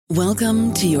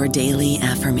Welcome to your daily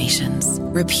affirmations.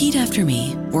 Repeat after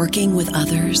me. Working with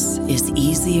others is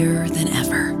easier than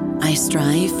ever. I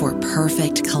strive for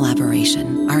perfect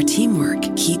collaboration. Our teamwork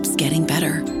keeps getting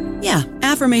better. Yeah,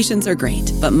 affirmations are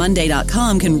great, but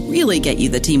Monday.com can really get you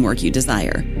the teamwork you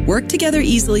desire. Work together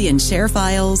easily and share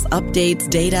files, updates,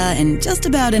 data, and just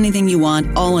about anything you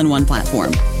want all in one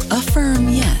platform. Affirm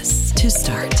yes to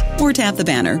start, or tap the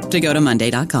banner to go to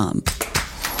Monday.com.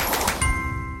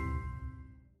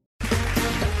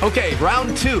 Okay,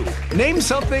 round two. Name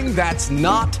something that's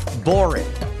not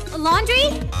boring. A laundry?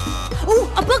 Ooh,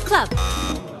 a book club.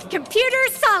 Computer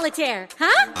solitaire,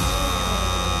 huh?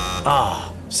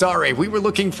 Ah, sorry, we were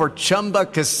looking for Chumba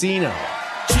Casino.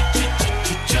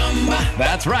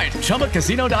 That's right,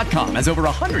 ChumbaCasino.com has over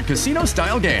 100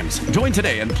 casino-style games. Join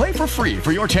today and play for free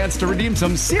for your chance to redeem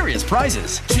some serious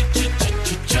prizes.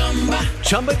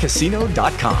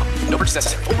 ChumbaCasino.com. No purchase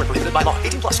necessary. Void where prohibited by law.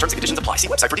 18+ terms and conditions apply. See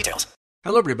website for details.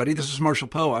 Hello, everybody. This is Marshall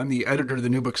Poe. I'm the editor of the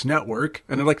New Books Network,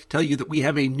 and I'd like to tell you that we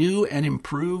have a new and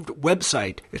improved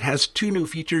website. It has two new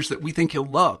features that we think you'll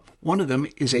love. One of them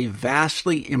is a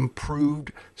vastly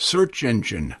improved search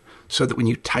engine, so that when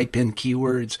you type in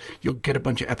keywords, you'll get a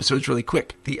bunch of episodes really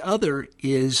quick. The other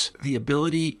is the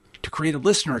ability to create a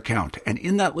listener account, and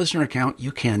in that listener account,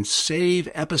 you can save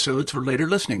episodes for later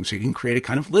listening, so you can create a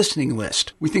kind of listening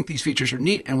list. We think these features are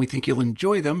neat, and we think you'll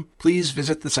enjoy them. Please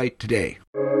visit the site today.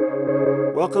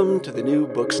 Welcome to the New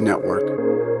Books Network.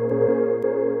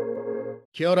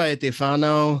 Kia ora e te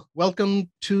whānau.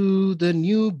 Welcome to the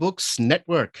New Books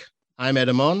Network. I'm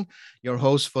Adam On, your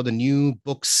host for the New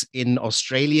Books in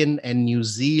Australian and New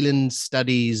Zealand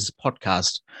Studies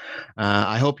podcast.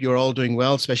 I hope you're all doing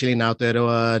well, especially in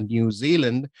Aotearoa, New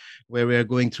Zealand, where we're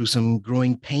going through some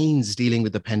growing pains dealing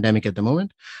with the pandemic at the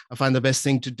moment. I find the best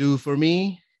thing to do for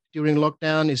me during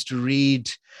lockdown is to read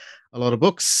a lot of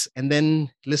books and then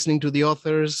listening to the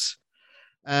authors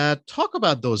talk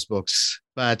about those books.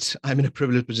 But I'm in a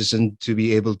privileged position to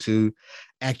be able to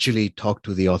actually talk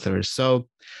to the authors. So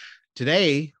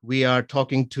today we are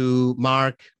talking to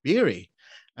Mark Beery.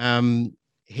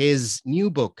 His new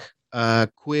book,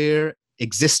 Queer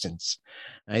Existence,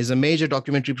 is a major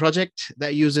documentary project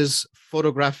that uses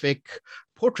photographic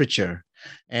portraiture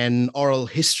and oral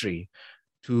history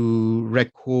to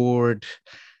record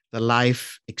the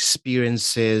life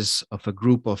experiences of a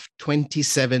group of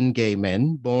 27 gay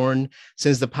men born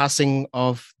since the passing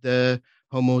of the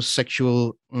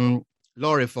Homosexual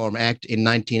Law Reform Act in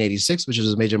 1986, which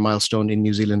is a major milestone in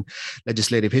New Zealand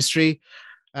legislative history.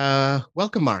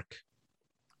 Welcome, Mark.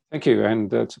 Thank you,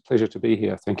 and it's a pleasure to be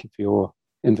here. Thank you for your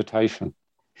invitation.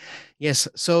 Yes,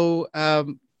 so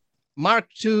Mark,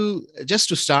 just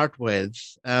to start with,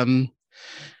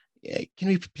 can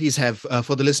we please have,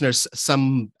 for the listeners,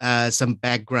 some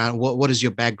background? What is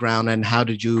your background, and how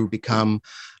did you become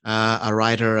a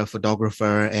writer, a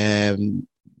photographer, and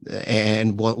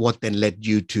what then led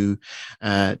you to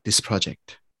this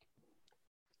project?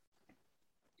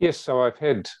 Yes, so I've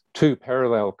had two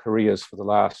parallel careers for the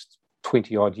last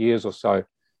 20-odd years or so.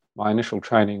 My initial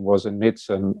training was in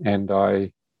medicine, and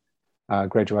I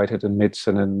graduated in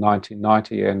medicine in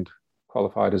 1990 and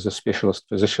qualified as a specialist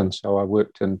physician. So I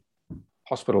worked in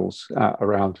hospitals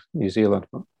around New Zealand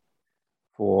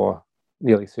for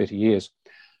nearly 30 years.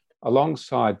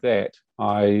 Alongside that,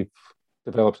 I've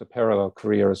developed a parallel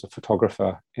career as a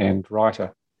photographer and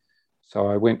writer. So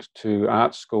I went to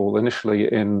art school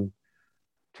initially in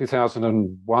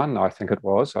 2001, I think it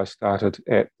was. I started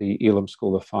at the Elam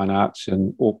School of Fine Arts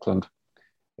in Auckland,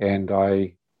 and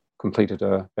I completed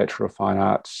a Bachelor of Fine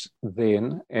Arts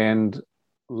then. And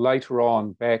later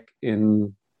on, back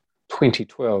in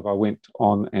 2012, I went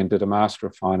on and did a Master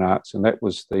of Fine Arts, and that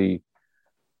was the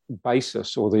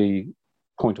basis or the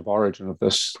point of origin of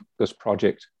this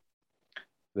project.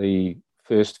 The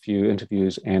first few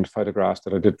interviews and photographs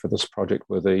that I did for this project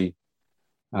were the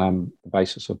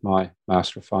basis of my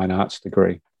Master of Fine Arts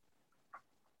degree.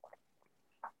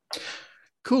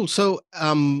 Cool. So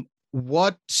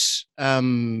what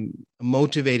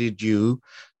motivated you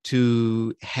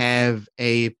to have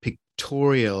a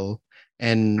pictorial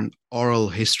and oral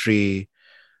history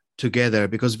together?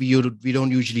 Because we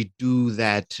don't usually do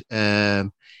that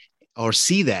or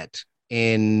see that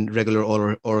in regular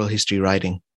oral history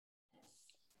writing.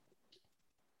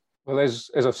 Well,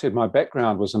 as I've said, my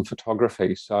background was in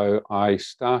photography. So I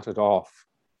started off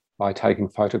by taking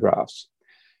photographs.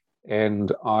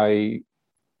 And I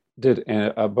did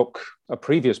a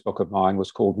previous book of mine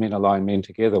was called Men Alone, Men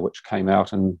Together, which came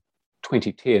out in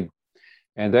 2010.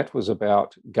 And that was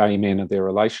about gay men and their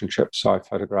relationships. So I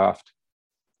photographed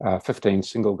 15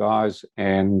 single guys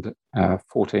and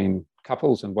 14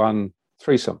 couples and one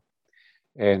threesome.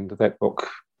 And that book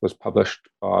was published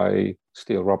by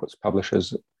Steele Roberts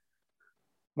Publishers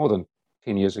more than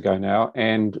 10 years ago now.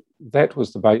 And that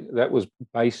was that was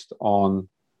based on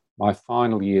my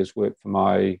final year's work for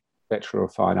my Bachelor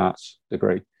of Fine Arts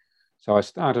degree. So I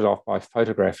started off by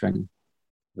photographing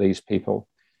these people.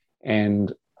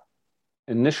 And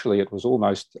initially, it was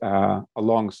almost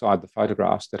alongside the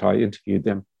photographs that I interviewed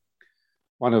them.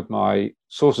 One of my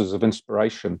sources of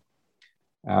inspiration,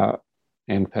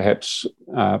 and perhaps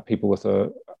people with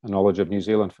a knowledge of New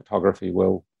Zealand photography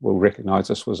will recognise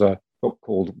this, was a book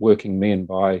called Working Men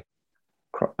by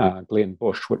Glenn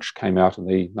Bush, which came out in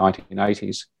the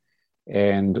 1980s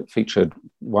and featured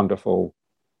wonderful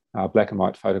black and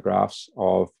white photographs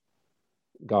of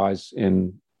guys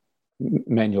in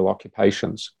manual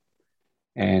occupations.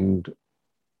 And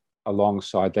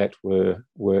alongside that were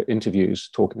interviews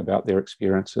talking about their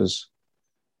experiences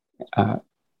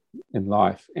in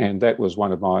life. And that was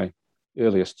one of my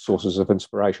earliest sources of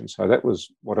inspiration. So that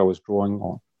was what I was drawing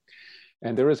on.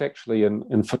 And there is actually,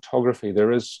 in photography,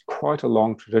 there is quite a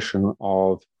long tradition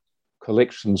of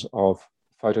collections of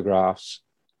photographs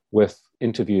with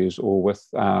interviews or with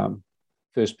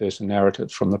first-person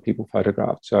narratives from the people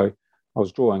photographed. So I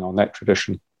was drawing on that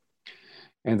tradition.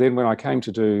 And then when I came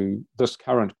to do this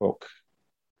current book,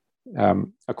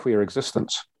 A Queer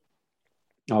Existence,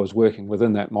 I was working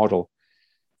within that model.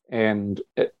 And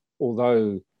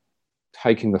although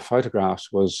taking the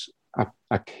photographs was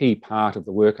a key part of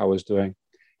the work I was doing,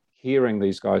 hearing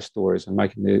these guys' stories and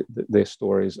making their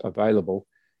stories available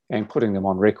and putting them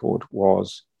on record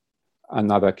was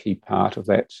another key part of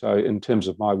that. So in terms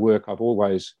of my work, I've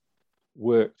always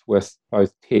worked with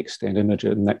both text and image,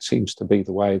 and that seems to be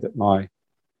the way that my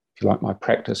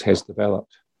practice has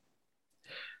developed.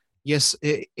 Yes,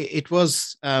 it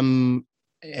was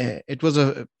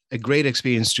a great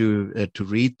experience to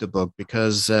read the book,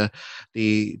 because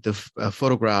the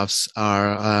photographs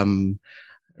are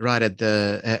right at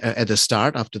the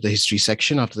start, after the history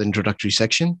section, after the introductory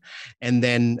section, and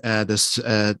then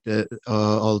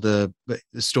all the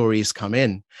stories come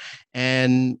in.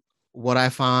 And what I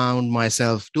found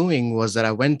myself doing was that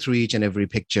I went through each and every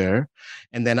picture,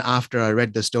 and then after I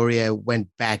read the story, I went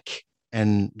back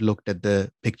and looked at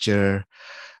the picture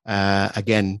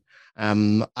again.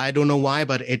 I don't know why,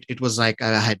 but it was like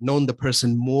I had known the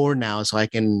person more now, so I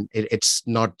can. It's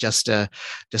not just a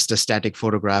static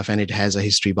photograph, and it has a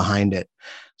history behind it.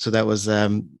 So that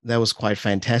was quite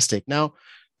fantastic. Now,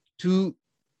 to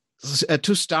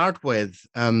start with,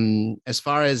 as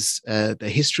far as the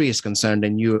history is concerned,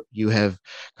 and you have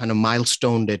kind of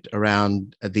milestoned it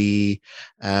around the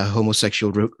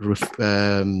Homosexual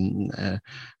Reform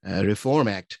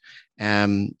Act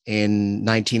in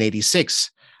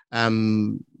 1986.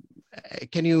 Can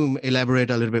you elaborate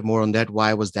a little bit more on that?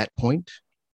 Why was that point?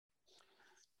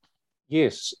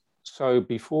 Yes. So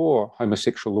before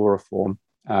homosexual law reform,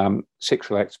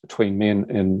 sexual acts between men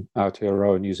in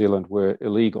Aotearoa, New Zealand, were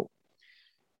illegal.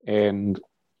 And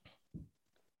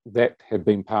that had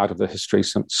been part of the history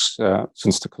since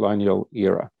the colonial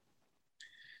era.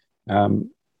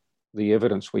 The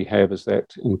evidence we have is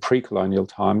that in pre-colonial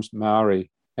times, Maori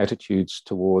attitudes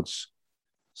towards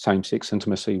same-sex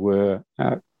intimacy were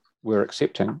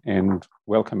accepting and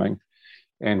welcoming.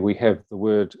 And we have the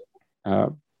word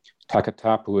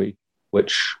takatapui,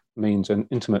 which means an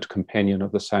intimate companion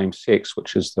of the same sex,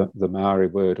 which is the Maori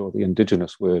word or the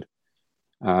indigenous word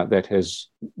that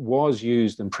was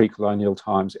used in pre-colonial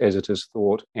times, as it is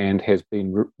thought, and has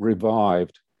been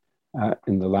revived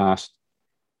in the last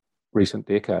recent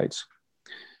decades.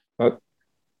 But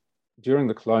during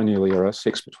the colonial era,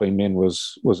 sex between men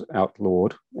was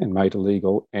outlawed and made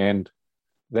illegal, and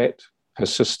that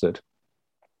persisted.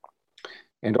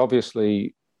 And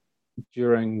obviously,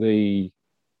 during the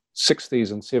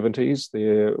 60s and 70s,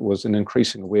 there was an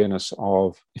increasing awareness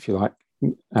of, if you like,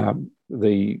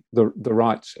 the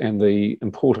rights and the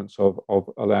importance of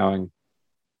allowing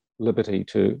liberty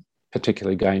to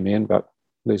particularly gay men, but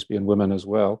lesbian women as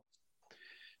well.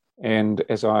 And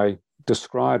as I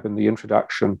describe in the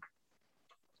introduction,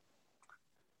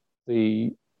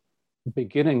 the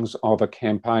beginnings of a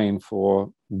campaign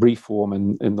for reform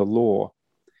in the law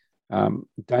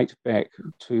date back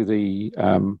to the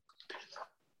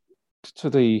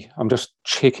I'm just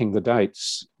checking the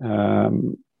dates.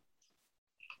 I'm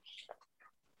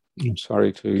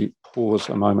sorry to pause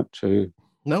a moment to...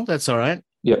 No, that's all right.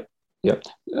 Yeah.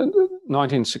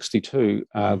 1962,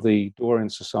 the Dorian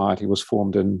Society was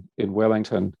formed in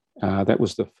Wellington. That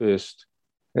was the first.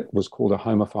 It was called a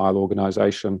homophile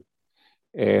organisation,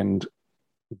 and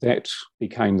that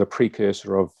became the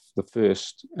precursor of the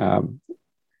first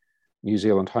New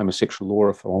Zealand Homosexual Law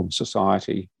Reform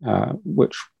Society,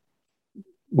 which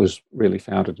was really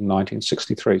founded in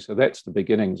 1963. So that's the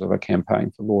beginnings of a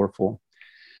campaign for law reform.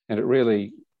 And it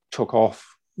really took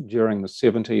off during the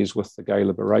 70s with the gay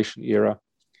liberation era,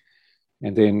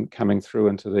 and then coming through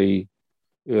into the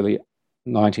early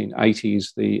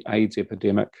 1980s, the AIDS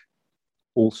epidemic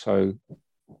also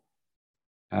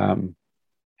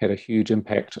had a huge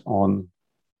impact on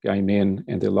gay men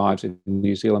and their lives in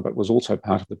New Zealand, but was also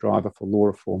part of the driver for law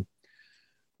reform.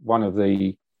 One of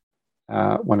the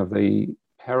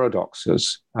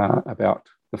paradoxes about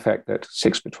the fact that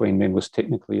sex between men was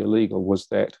technically illegal was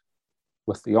that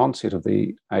with the onset of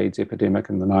the AIDS epidemic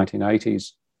in the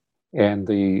 1980s and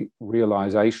the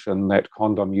realization that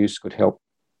condom use could help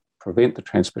prevent the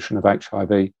transmission of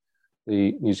HIV,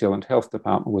 the New Zealand Health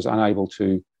Department was unable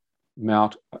to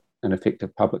mount an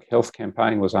effective public health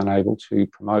campaign, was unable to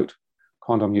promote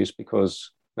condom use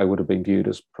because they would have been viewed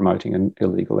as promoting an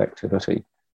illegal activity.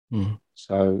 Mm.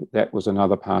 So that was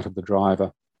another part of the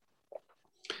driver.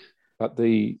 But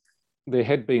there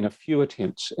had been a few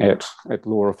attempts at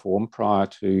law reform prior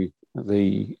to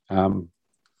the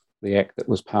act that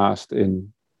was passed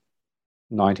in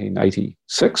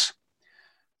 1986,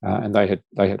 and they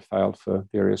had failed for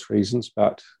various reasons.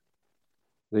 But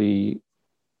the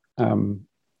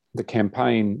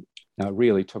campaign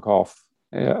really took off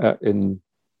in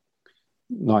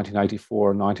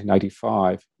 1984 and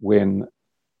 1985 when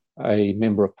a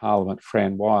member of Parliament,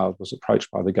 Fran Wild, was approached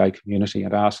by the gay community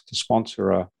and asked to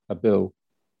sponsor a bill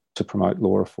to promote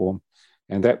law reform,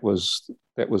 and that was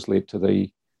led to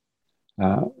the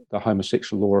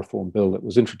Homosexual Law Reform Bill that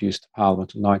was introduced to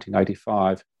Parliament in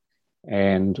 1985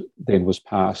 and then was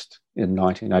passed in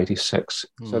 1986.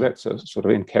 So that's a sort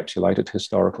of encapsulated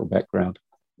historical background.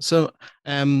 So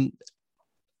a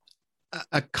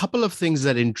couple of things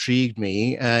that intrigued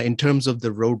me in terms of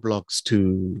the roadblocks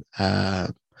to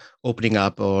opening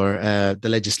up or the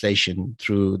legislation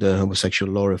through the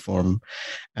Homosexual Law Reform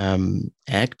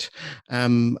Act.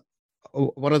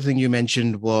 One of the things you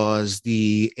mentioned was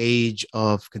the age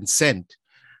of consent.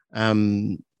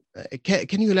 Can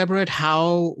you elaborate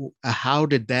how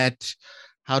did that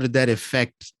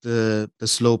affect the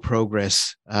slow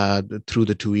progress through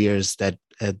the 2 years that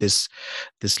this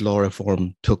law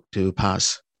reform took to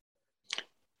pass?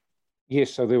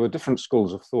 Yes, so there were different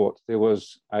schools of thought. There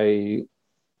was a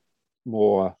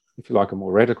more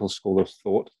radical school of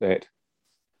thought that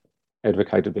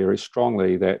advocated very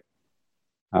strongly that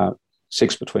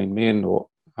sex between men or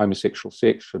homosexual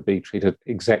sex should be treated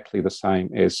exactly the same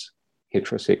as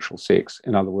heterosexual sex.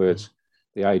 In other words,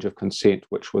 the age of consent,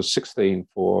 which was 16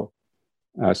 for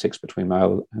sex between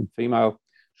male and female,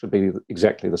 should be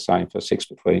exactly the same for sex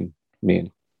between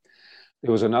men.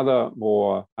 There was another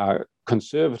more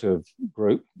conservative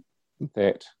group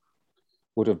that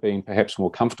would have been perhaps more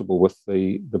comfortable with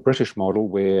the British model,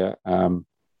 where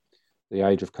the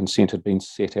age of consent had been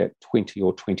set at 20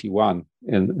 or 21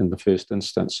 in the first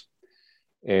instance.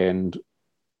 And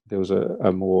there was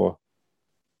a more,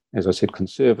 as I said,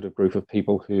 conservative group of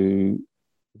people who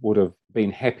would have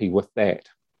been happy with that.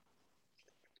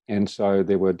 And so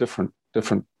there were different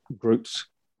groups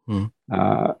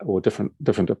or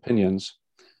different opinions.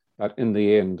 But in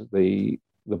the end, the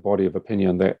body of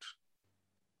opinion that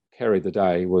carried the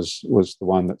day was the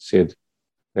one that said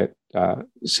that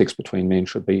sex between men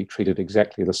should be treated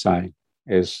exactly the same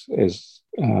as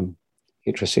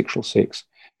heterosexual sex.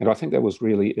 And I think that was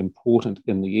really important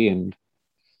in the end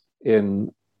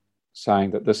in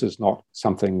saying that this is not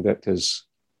something that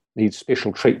needs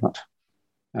special treatment,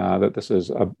 that this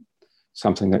is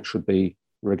something that should be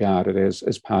regarded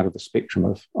as part of the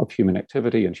spectrum of human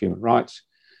activity and human rights,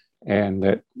 and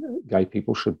that gay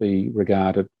people should be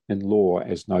regarded in law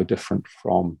as no different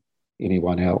from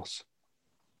anyone else.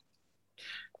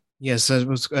 Yes, it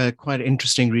was quite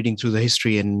interesting reading through the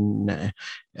history, and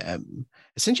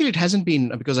essentially it hasn't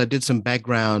been, because I did some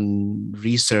background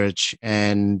research,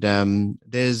 and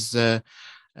there's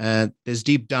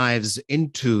deep dives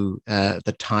into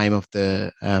the time of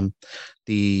the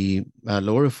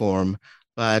law reform,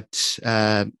 but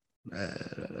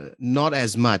not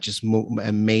as much. It's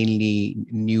mainly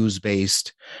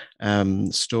news-based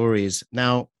stories.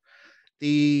 Now,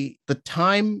 the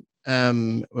time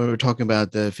when we're talking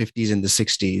about the 50s and the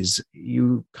 60s,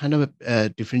 you kind of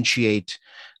differentiate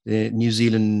the New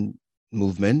Zealand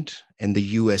movement and the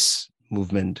US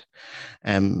movement.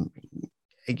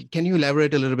 Can you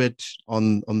elaborate a little bit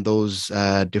on those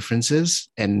differences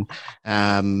and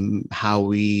how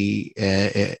we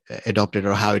adopted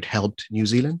or how it helped New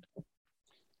Zealand?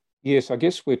 Yes, I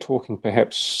guess we're talking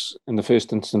perhaps in the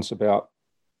first instance about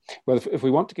Well, if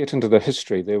we want to get into the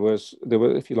history, there were,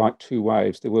 if you like, two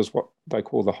waves. There was what they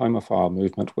call the homophile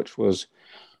movement, which was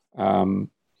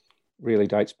really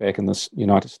dates back in the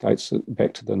United States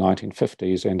back to the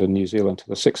 1950s, and in New Zealand to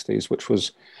the 60s, which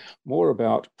was more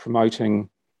about promoting,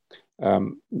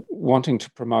 wanting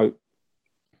to promote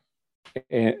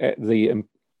the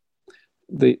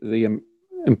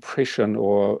impression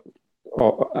or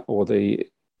the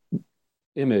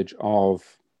image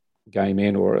of gay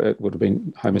men, or it would have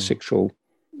been homosexual,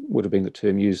 would have been the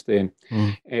term used then,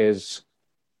 as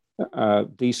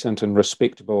decent and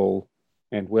respectable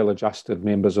and well-adjusted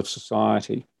members of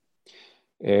society.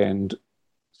 And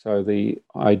so the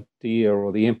idea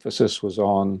or the emphasis was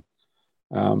on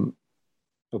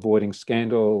avoiding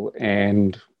scandal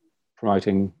and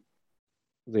promoting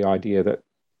the idea that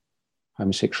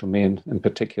homosexual men in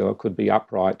particular could be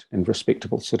upright and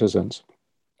respectable citizens.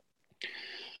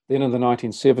 Then in the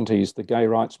 1970s, the gay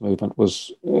rights movement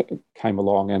came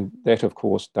along, and that, of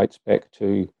course, dates back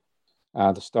to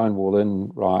the Stonewall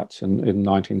Inn riots in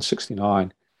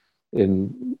 1969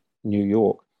 in New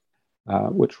York,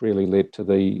 which really led to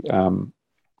the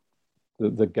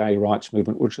gay rights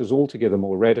movement, which was altogether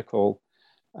more radical,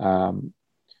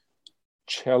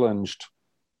 challenged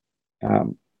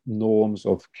norms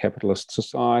of capitalist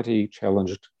society,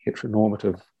 challenged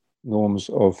heteronormative norms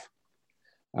of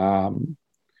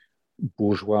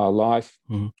bourgeois life,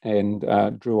 and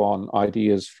drew on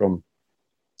ideas from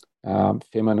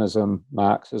feminism,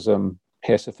 Marxism,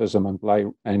 pacifism,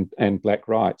 and black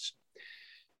rights,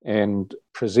 and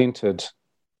presented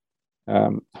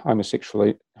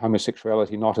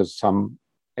homosexuality not as some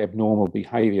abnormal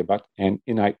behavior, but an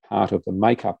innate part of the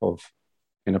makeup of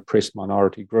an oppressed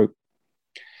minority group,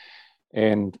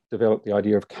 and developed the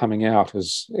idea of coming out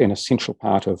as an essential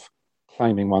part of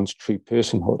claiming one's true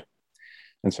personhood.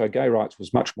 And so gay rights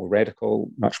was much more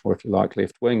radical, much more, if you like,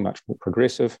 left-wing, much more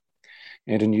progressive.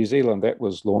 And in New Zealand, that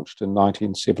was launched in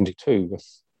 1972 with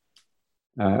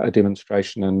a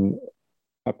demonstration in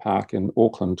a park in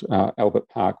Auckland, Albert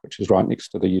Park, which is right next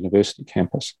to the university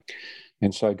campus.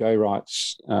 And so gay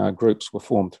rights groups were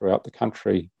formed throughout the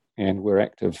country and were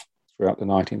active throughout the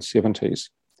 1970s.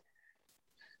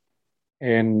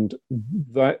 And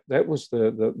that was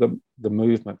the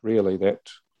movement, really, that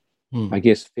I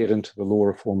guess fed into the law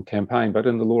reform campaign. But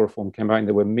in the law reform campaign,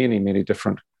 there were many, many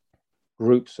different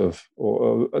groups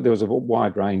or there was a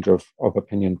wide range of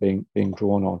opinion being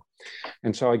drawn on.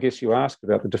 And so I guess you asked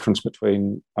about the difference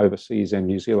between overseas and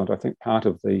New Zealand. I think part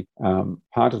of the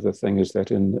thing is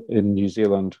that in New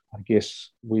Zealand, I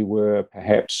guess we were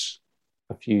perhaps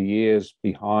a few years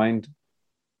behind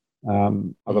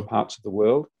other parts of the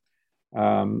world.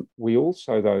 We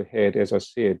also, though, had, as I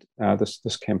said,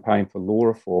 this campaign for law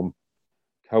reform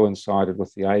coincided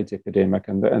with the AIDS epidemic,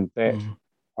 and that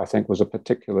I think was a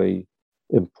particularly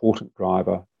important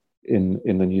driver in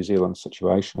the New Zealand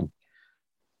situation.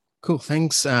 Cool,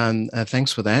 thanks.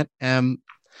 Thanks for that.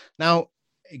 Now,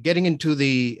 getting into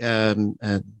the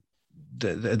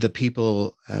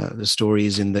people, the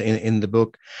stories in the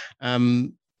book.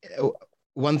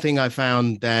 One thing I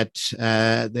found that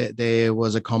there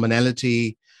was a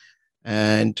commonality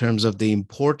in terms of the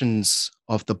importance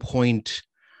of the point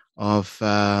of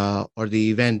or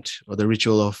the event or the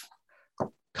ritual of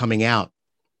coming out.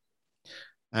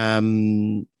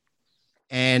 And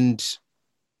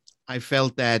I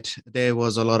felt that there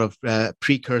was a lot of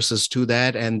precursors to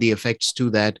that and the effects to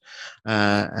that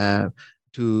to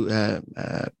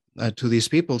these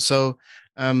people. So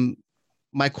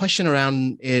my question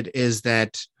around it is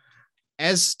that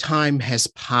as time has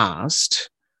passed,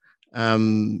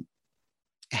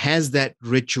 has that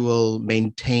ritual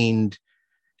maintained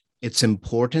its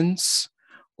importance,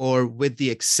 or with the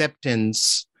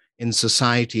acceptance in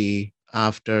society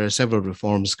after several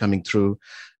reforms coming through,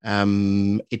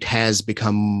 it has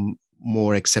become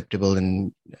more acceptable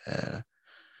and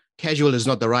casual is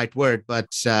not the right word, but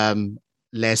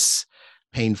less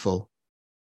painful?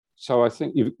 So I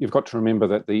think you've got to remember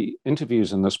that the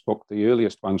interviews in this book, the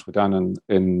earliest ones were done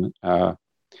in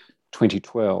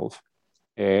 2012,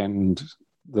 and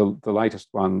the latest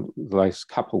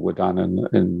couple were done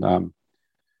in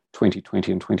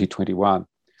 2020 and 2021.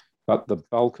 But the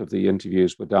bulk of the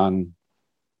interviews were done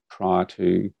prior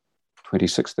to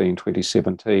 2016,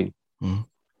 2017.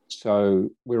 So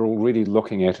we're already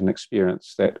looking at an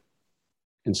experience that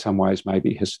in some ways may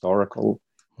be historical,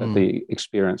 that the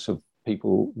experience of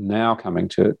people now coming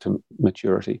to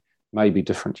maturity may be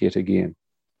different yet again.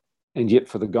 And yet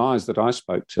for the guys that I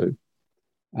spoke to,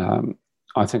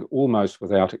 I think almost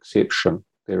without exception,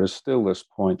 there is still this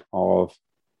point of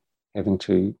having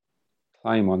to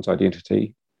claim one's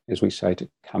identity, as we say, to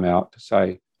come out, to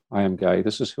say, I am gay,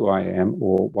 this is who I am,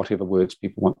 or whatever words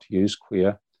people want to use,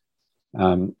 queer.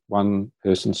 One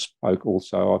person spoke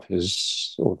also of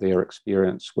his or their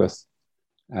experience with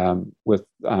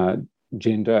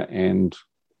gender and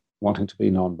wanting to be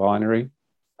non-binary.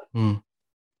 Mm.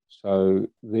 So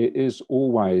there is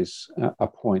always a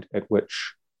point at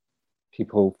which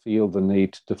people feel the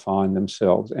need to define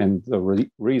themselves, and the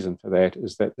reason for that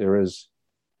is that there is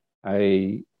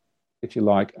an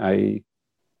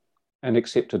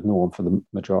accepted norm for the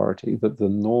majority, that the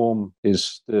norm is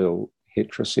still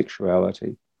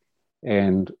heterosexuality.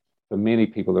 And for many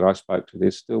people that I spoke to, there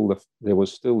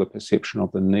was still the perception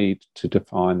of the need to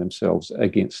define themselves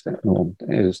against that norm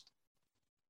as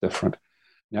different.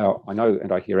 Now, I know,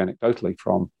 and I hear anecdotally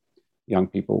from young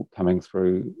people coming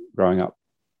through, growing up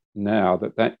now,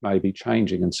 that may be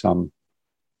changing in some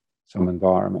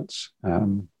environments,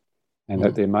 and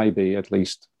that there may be at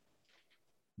least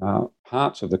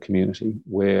parts of the community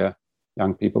where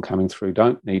young people coming through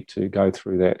don't need to go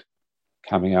through that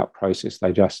coming out process.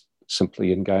 They just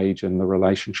simply engage in the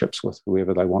relationships with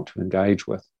whoever they want to engage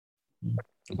with.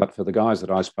 But for the guys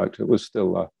that I spoke to, it was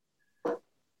still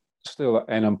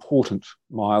an important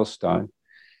milestone.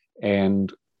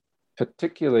 And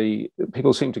particularly,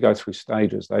 people seem to go through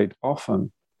stages. They'd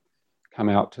often come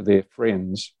out to their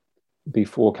friends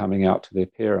before coming out to their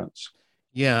parents.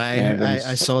 Yeah,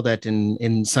 I saw that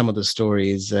in some of the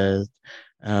stories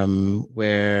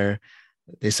where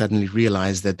they suddenly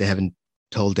realize that they haven't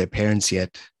told their parents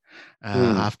yet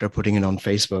after putting it on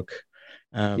Facebook.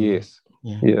 Yes.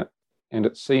 Yeah. And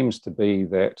it seems to be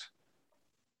that,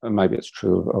 and maybe it's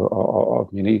true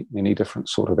of many different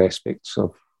sort of aspects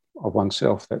of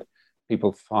oneself, that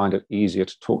people find it easier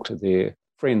to talk to their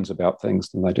friends about things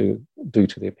than they do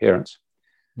to their parents.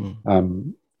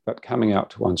 But coming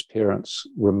out to one's parents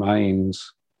remained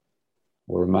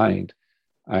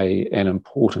an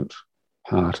important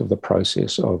part of the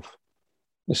process of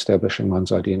establishing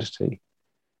one's identity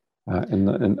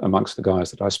amongst the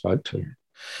guys that I spoke to.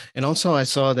 And also I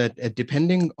saw that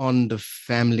depending on the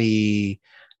family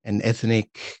and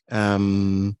ethnic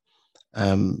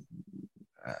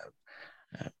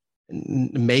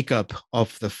makeup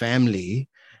of the family,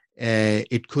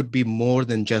 it could be more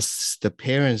than just the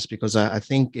parents, because I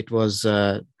think it was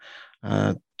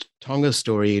Tonga's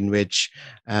story in which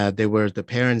there were the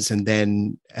parents, and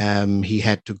then he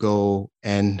had to go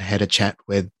and had a chat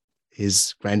with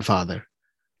his grandfather.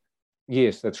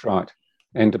 Yes, that's right.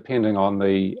 And depending on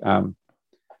the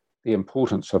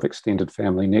importance of extended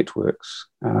family networks,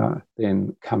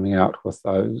 then coming out with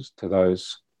those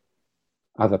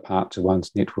other parts of one's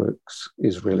networks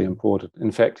is really important.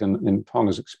 In fact, in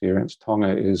Tonga's experience,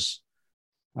 Tonga is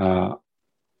of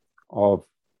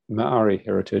Maori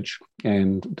heritage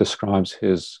and describes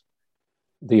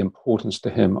the importance to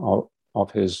him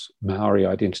of his Maori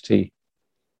identity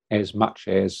as much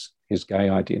as his gay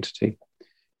identity.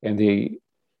 And the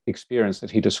experience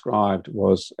that he described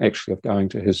was actually of going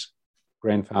to his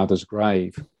grandfather's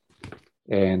grave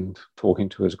and talking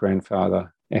to his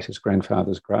grandfather at his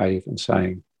grandfather's grave and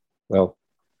saying, well,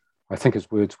 I think his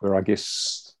words were, I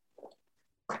guess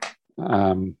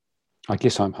I'm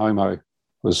homo,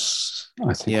 was,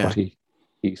 I think, what he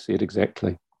said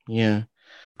exactly. Yeah.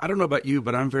 I don't know about you,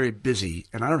 but I'm very busy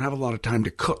and I don't have a lot of time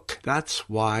to cook. That's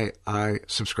why I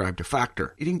subscribe to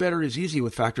Factor. Eating better is easy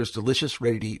with Factor's delicious,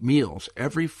 ready-to-eat meals.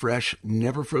 Every fresh,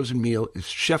 never frozen meal is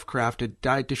chef-crafted,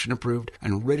 dietitian approved,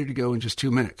 and ready to go in just 2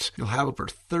 minutes. You'll have over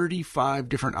 35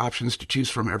 different options to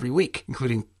choose from every week,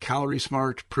 including Calorie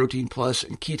Smart, Protein Plus,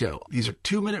 and Keto. These are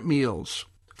 2-minute meals.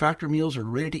 Factor meals are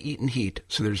ready to eat and heat,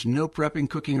 so there's no prepping,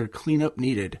 cooking, or cleanup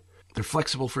needed. They're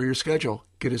flexible for your schedule.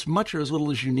 Get as much or as little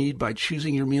as you need by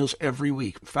choosing your meals every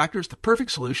week. Factor is the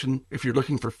perfect solution if you're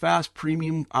looking for fast,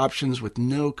 premium options with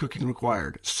no cooking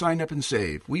required. Sign up and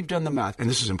save. We've done the math, and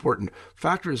this is important.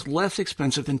 Factor is less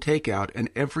expensive than takeout, and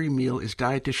every meal is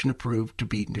dietitian approved to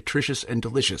be nutritious and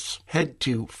delicious. Head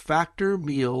to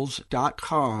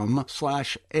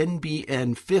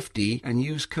factormeals.com/NBN50 and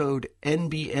use code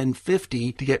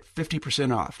NBN50 to get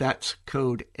 50% off. That's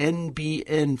code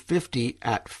NBN50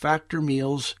 at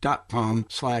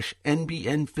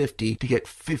factormeals.com/NBN50 to get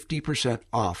 50%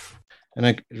 off. And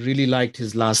I really liked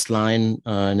his last line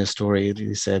in his story.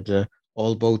 He said,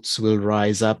 all boats will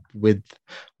rise up with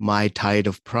my tide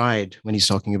of pride, when he's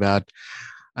talking about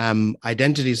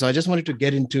identity. So I just wanted to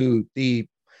get into the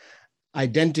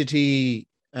identity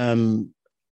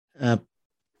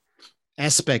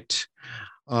aspect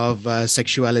of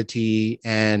sexuality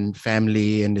and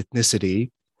family and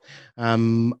ethnicity.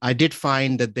 I did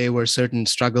find that there were certain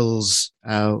struggles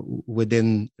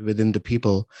within the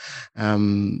people.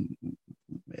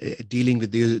 dealing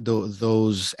with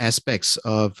those aspects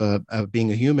of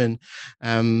being a human.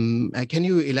 Can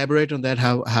you elaborate on that?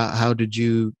 How did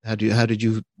you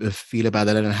feel about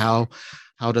that, and how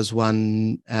does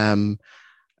one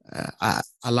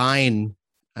align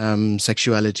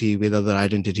sexuality with other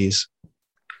identities?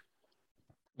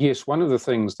 Yes, one of the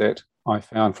things that I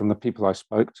found from the people I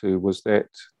spoke to was that,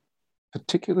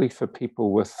 particularly for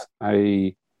people with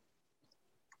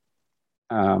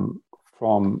from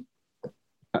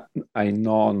a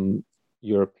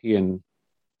non-European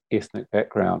ethnic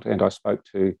background, and I spoke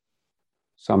to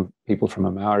some people from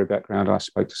a Maori background, I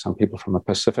spoke to some people from a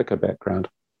Pacifica background,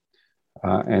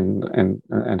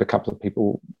 and a couple of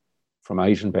people from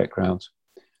Asian backgrounds.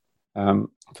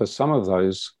 For some of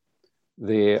those,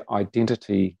 their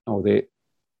identity or their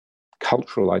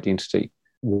cultural identity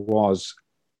was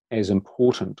as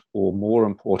important or more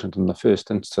important in the first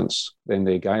instance than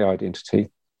their gay identity.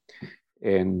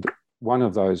 And one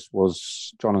of those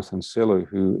was Jonathan Selu,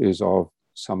 who is of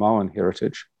Samoan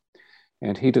heritage.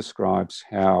 And he describes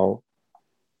how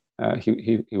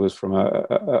he was from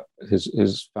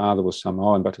his father was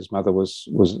Samoan, but his mother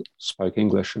spoke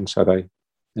English. And so they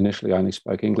initially only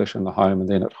spoke English in the home. And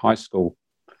then at high school,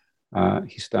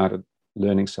 he started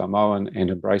learning Samoan and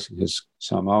embracing his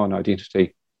Samoan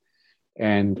identity.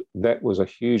 And that was a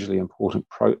hugely important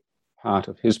part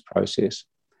of his process.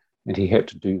 And he had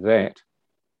to do that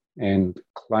and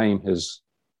claim his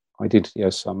identity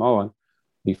as Samoan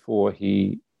before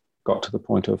he got to the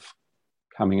point of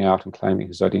coming out and claiming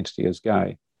his identity as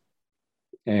gay.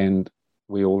 And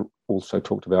we also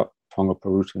talked about Tonga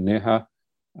Perutu Neha,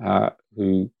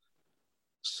 who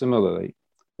similarly,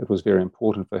 it was very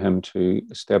important for him to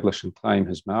establish and claim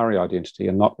his Maori identity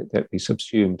and not let that be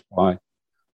subsumed by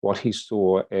what he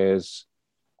saw as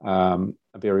a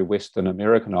very Western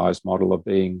Americanized model of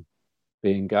being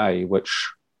gay,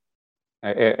 which,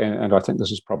 and I think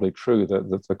this is probably true,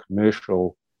 that the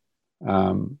commercial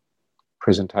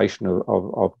presentation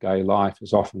of gay life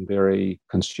is often very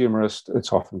consumerist.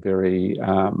 It's often very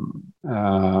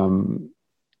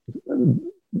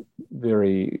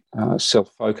very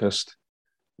self-focused,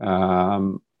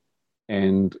 and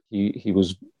he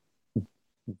was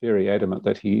very adamant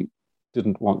that he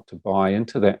didn't want to buy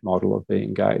into that model of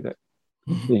being gay, that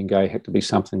being gay had to be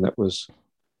something that was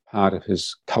part of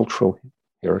his cultural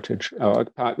heritage,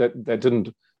 part that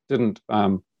didn't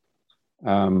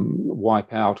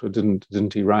wipe out or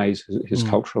didn't erase his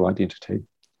cultural identity.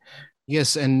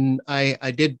 Yes, and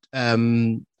I did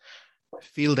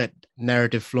feel that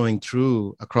narrative flowing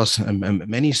through across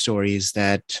many stories,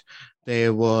 that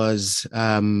there was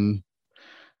a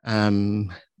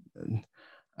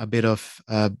bit of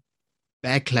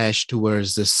backlash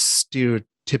towards the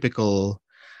stereotypical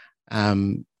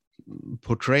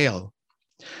portrayal.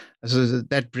 So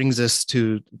that brings us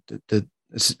to the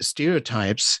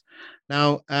stereotypes.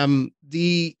 Now, I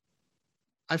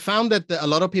found that a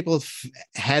lot of people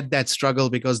had that struggle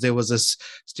because there was this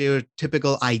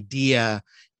stereotypical idea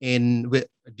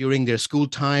during their school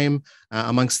time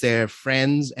amongst their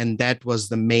friends, and that was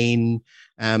the main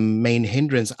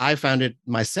hindrance. I found it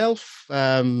myself.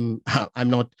 I'm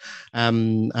not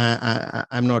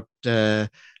gay.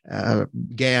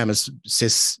 I'm a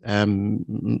cis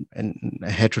and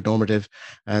heteronormative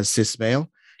cis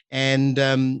male,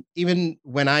 and even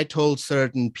when I told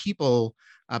certain people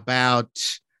about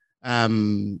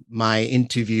my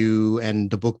interview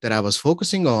and the book that I was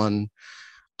focusing on,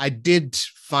 I did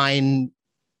find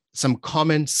some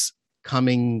comments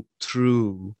coming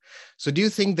through. So do you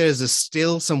think there's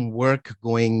still some work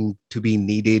going to be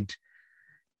needed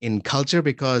in culture?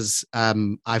 Because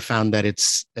I found that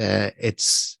it's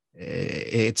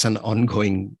an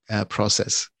ongoing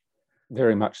process.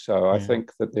 Very much so. Yeah. I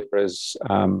think that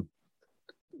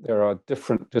there are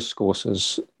different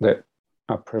discourses that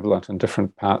are prevalent in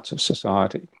different parts of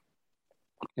society.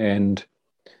 And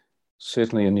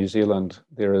certainly in New Zealand,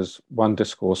 there is one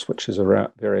discourse which is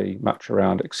very much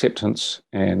around acceptance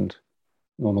and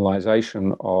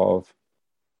normalization of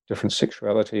different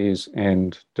sexualities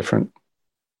and different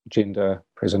gender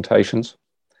presentations.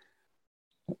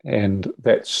 And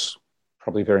that's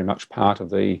probably very much part of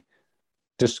the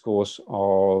discourse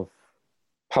of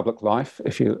public life,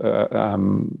 if you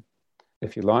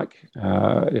like,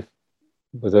 if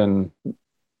within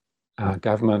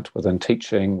government, within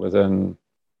teaching, within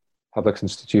public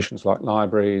institutions like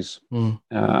libraries.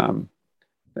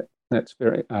 That's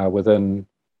very within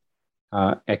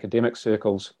academic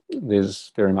circles.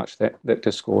 There's very much that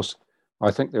discourse.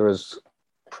 I think there is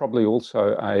probably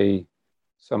also a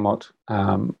somewhat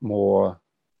more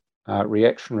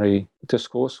reactionary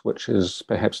discourse, which is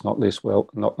perhaps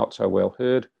not so well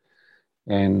heard,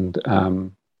 and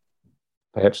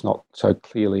perhaps not so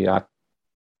clearly,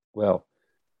 not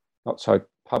so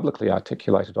publicly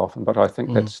articulated often, but I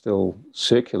think that still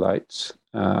circulates.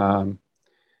 And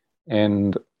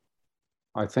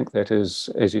I think that is,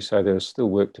 as you say, there is still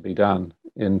work to be done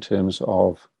in terms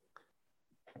of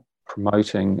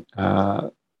promoting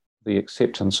the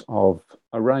acceptance of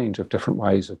a range of different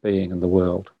ways of being in the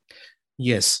world.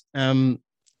 Yes.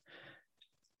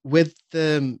 With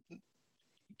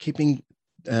keeping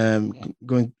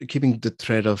the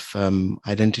thread of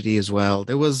identity as well,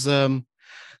 there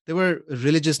were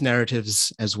religious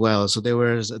narratives as well. So there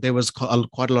was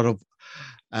quite a lot of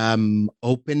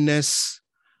openness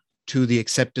to the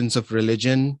acceptance of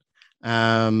religion,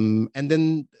 and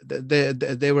then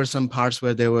there were some parts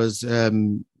where there was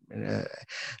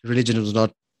religion was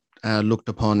not looked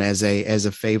upon as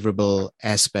a favorable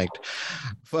aspect.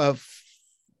 For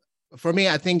me,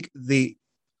 I think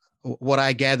what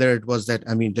I gathered was that,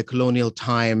 I mean, the colonial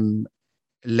time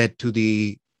led to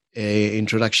the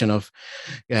introduction of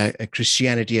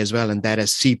Christianity as well, and that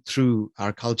has seeped through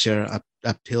our culture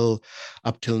up till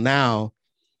now.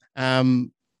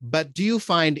 But do you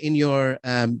find in your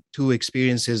two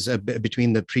experiences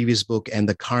between the previous book and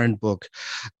the current book,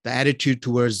 the attitude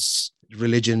towards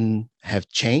religion have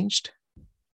changed?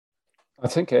 I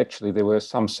think actually there were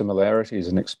some similarities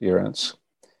in experience,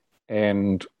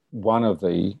 and one of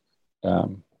the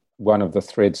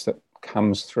threads that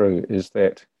comes through is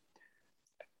that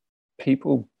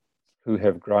people who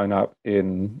have grown up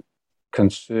in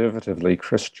conservatively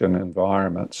Christian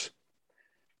environments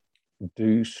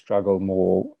do struggle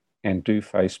more and do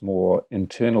face more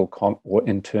internal or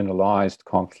internalized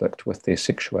conflict with their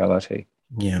sexuality.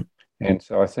 Yeah. And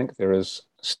so I think there is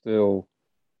still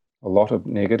a lot of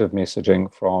negative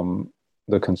messaging from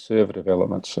the conservative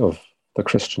elements of the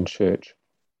Christian church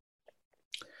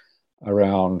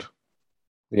around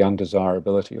the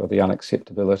undesirability or the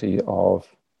unacceptability of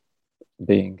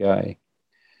being gay.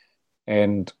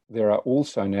 And there are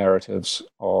also narratives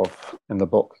in the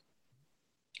book,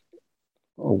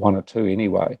 or one or two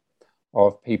anyway,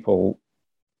 of people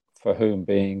for whom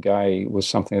being gay was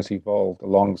something that evolved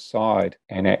alongside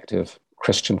an active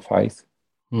Christian faith,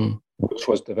 which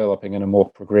was developing in a more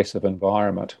progressive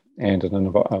environment and in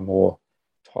a more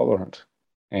tolerant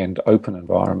and open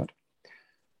environment.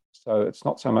 So it's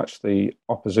not so much the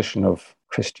opposition of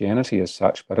Christianity as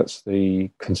such, but it's the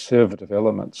conservative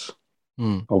elements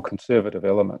or conservative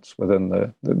elements within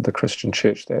the Christian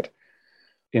church that,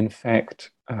 in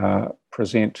fact,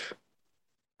 present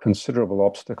considerable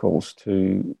obstacles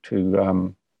to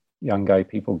young gay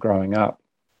people growing up.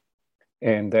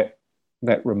 And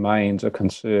that remains a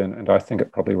concern, and I think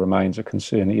it probably remains a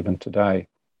concern even today.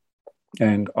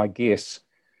 And I guess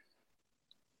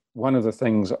one of the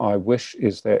things I wish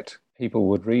is that people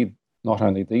would read not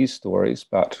only these stories,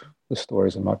 but the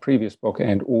stories in my previous book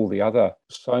and all the other,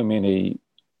 so many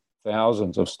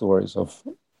thousands of stories of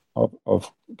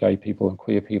gay people and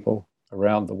queer people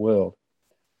around the world,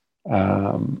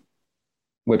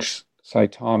 which say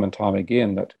time and time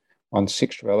again that one's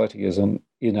sexuality is an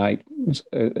innate,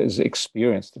 is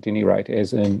experienced at any rate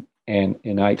as an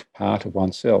innate part of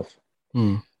oneself.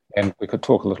 And we could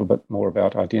talk a little bit more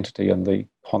about identity and the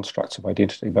constructs of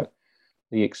identity, but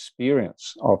the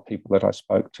experience of people that I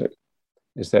spoke to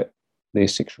is that their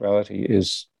sexuality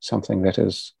is something that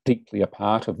is deeply a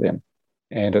part of them,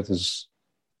 and it is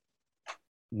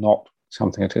not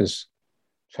something that is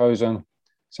chosen.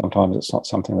 Sometimes it's not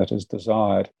something that is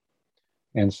desired.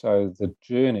 And so the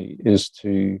journey is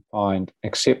to find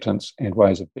acceptance and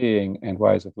ways of being and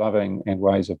ways of loving and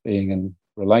ways of being in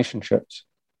relationships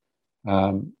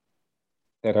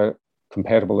that are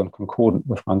compatible and concordant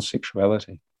with one's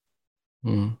sexuality.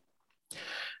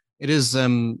 It is,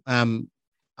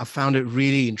 I found it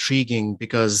really intriguing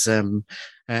because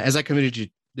as I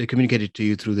communicated to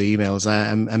you through the emails,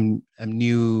 I'm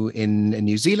new in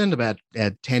New Zealand, about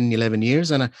 10, 11 years,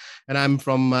 and I'm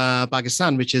from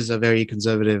Pakistan, which is a very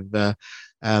conservative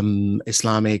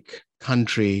Islamic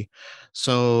country.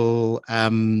 So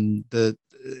the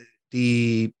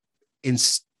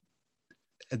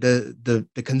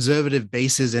conservative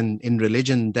basis in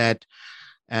religion that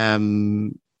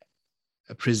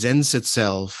presents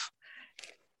itself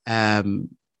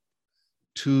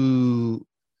to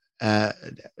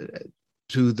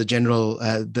the general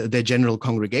their general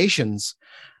congregations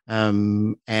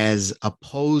as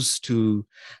opposed to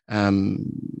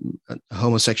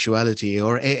homosexuality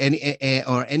or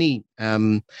any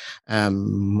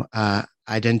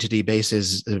identity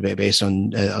basis based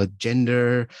on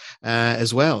gender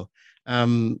as well.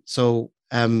 So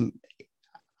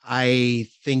I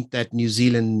think that New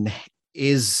Zealand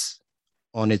is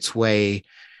on its way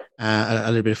a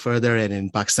little bit further, and in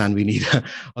Pakistan we need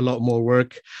a lot more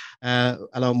work,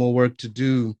 to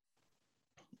do.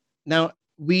 Now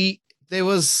I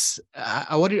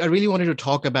really wanted to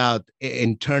talk about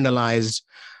internalized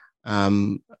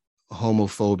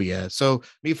homophobia. So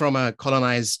me, from a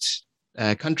colonized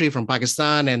country, from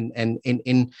Pakistan, and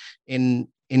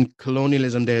in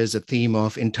colonialism, there's a theme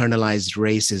of internalized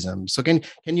racism. So can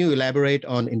you elaborate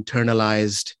on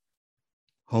internalized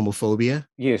homophobia?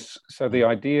 Yes. So the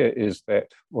idea is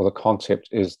that, or the concept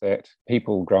is that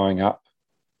people growing up,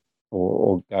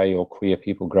 or gay or queer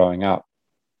people growing up,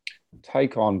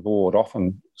 take on board,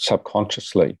 often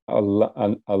subconsciously, a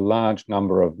large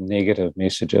number of negative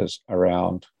messages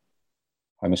around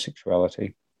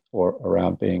homosexuality or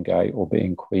around being gay or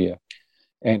being queer.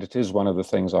 And it is one of the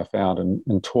things I found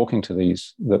in talking to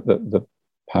the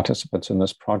participants in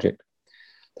this project,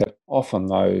 that often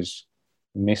those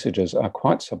messages are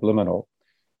quite subliminal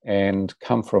and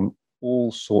come from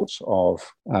all sorts of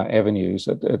avenues.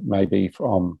 It may be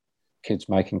from kids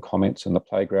making comments in the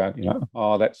playground,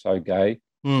 oh, that's so gay.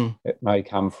 It may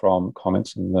come from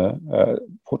comments in the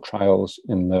portrayals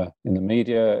in the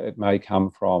media. It may come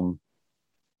from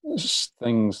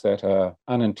things that are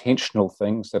unintentional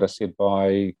things that are said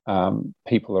by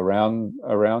people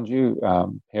around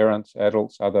you, parents,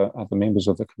 adults, other members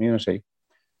of the community.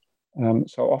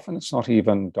 So often it's not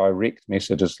even direct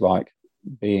messages like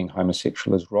being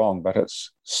homosexual is wrong, but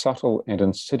it's subtle and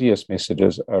insidious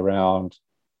messages around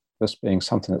this being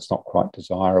something that's not quite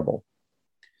desirable.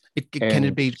 Can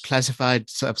it be classified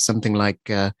as something like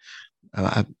a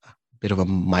bit of a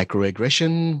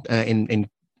microaggression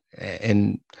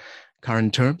in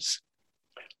current terms?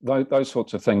 Those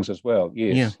sorts of things as well.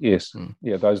 Yes, yes.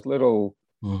 Yeah, those little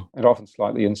and often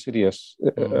slightly insidious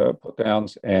put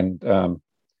downs. And,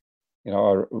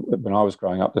 when I was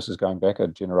growing up, this is going back a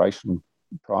generation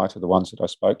prior to the ones that I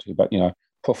spoke to, but,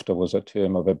 pufta was a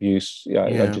term of abuse,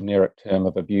 a generic term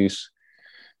of abuse,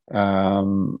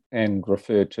 and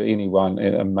referred to anyone,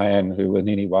 a man who in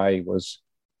any way was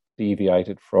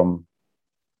deviated from,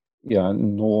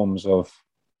 norms of,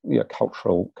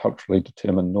 culturally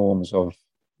determined norms of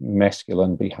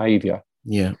masculine behaviour.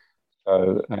 Yeah.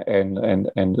 So, and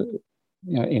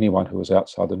anyone who was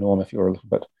outside the norm, if you're a little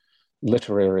bit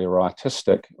literary or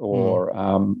artistic, or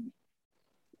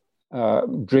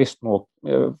dressed more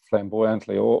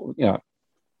flamboyantly, or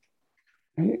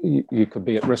you could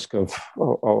be at risk of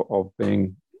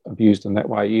being abused in that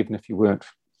way, even if you weren't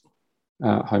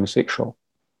homosexual.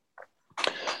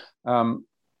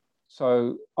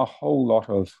 So a whole lot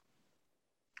of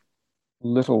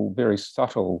little, very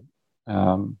subtle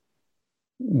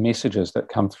messages that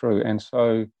come through, and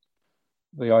so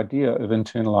the idea of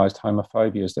internalized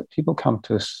homophobia is that people come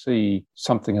to see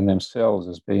something in themselves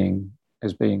as being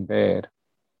bad,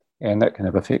 and that can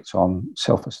have effects on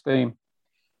self-esteem.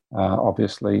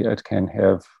 Obviously, it can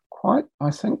have quite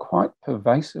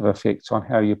pervasive effects on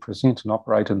how you present and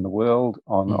operate in the world,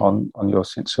 on your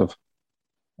sense of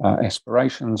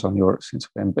aspirations, on your sense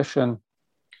of ambition.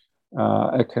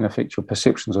 It can affect your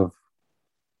perceptions of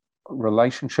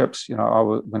relationships.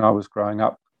 When I was growing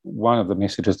up, one of the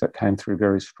messages that came through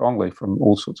very strongly from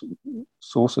all sorts of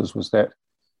sources was that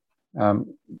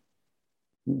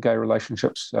gay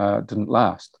relationships didn't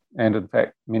last. And in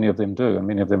fact, many of them do, and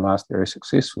many of them last very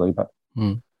successfully. But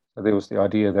so there was the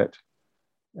idea that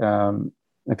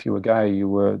if you were gay, you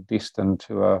were destined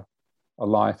to a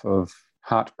life of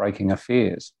heartbreaking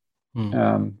affairs.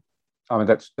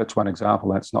 That's one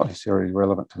example, and it's not necessarily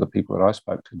relevant to the people that I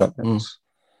spoke to, but that's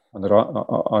one that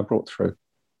I brought through.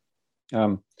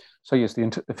 So yes,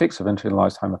 the effects of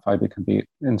internalized homophobia can be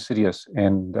insidious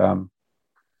and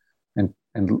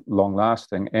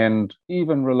long-lasting, and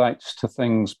even relates to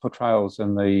portrayals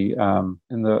in the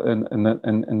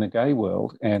gay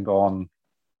world and on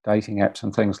dating apps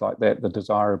and things like that. The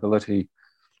desirability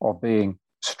of being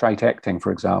straight acting,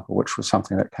 for example, which was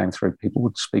something that came through. People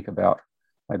would speak about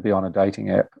they'd be on a dating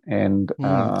app, and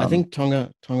I think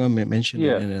Tonga mentioned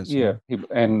it in it.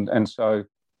 And so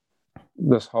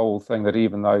this whole thing that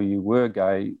even though you were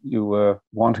gay, you were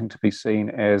wanting to be seen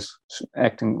as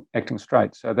acting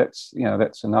straight. So that's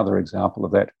another example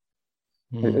of that,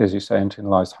 as you say,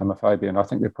 internalized homophobia. And I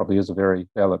think there probably is a very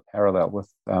valid parallel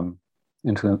with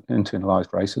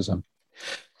internalized racism.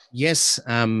 Yes,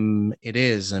 it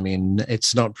is. I mean,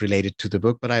 it's not related to the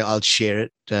book, but I'll share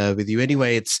it with you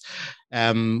anyway. It's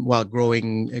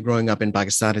growing up in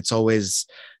Pakistan, it's always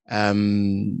the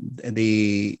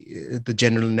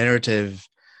general narrative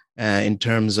in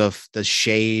terms of the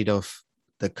shade of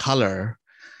the color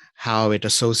how it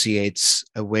associates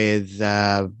with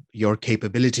your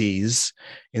capabilities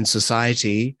in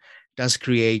society does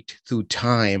create through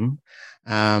time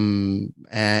an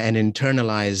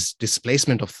internalized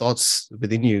displacement of thoughts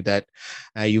within you, that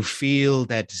you feel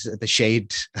that the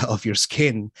shade of your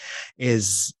skin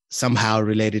is somehow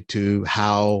related to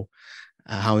how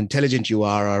intelligent you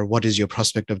are, or what is your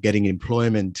prospect of getting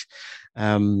employment.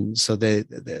 So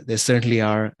there certainly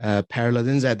are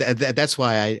parallels. That's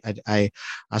why I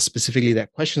asked specifically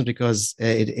that question, because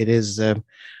it is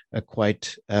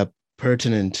quite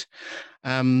pertinent.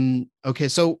 Okay,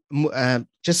 so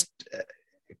just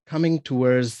coming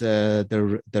towards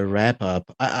the wrap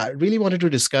up, I really wanted to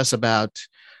discuss about.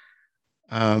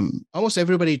 Almost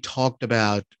everybody talked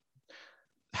about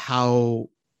how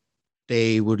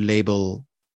they would label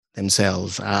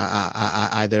themselves,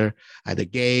 either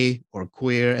gay or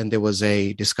queer, and there was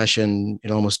a discussion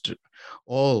in almost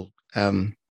all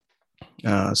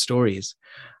stories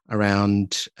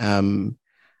around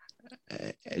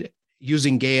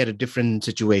using gay at a different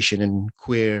situation and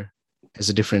queer as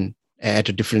a different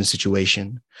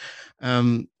situation,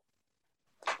 and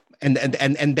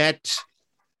that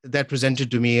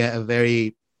presented to me a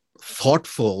very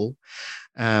thoughtful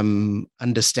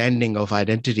understanding of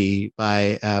identity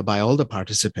by all the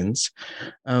participants.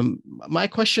 My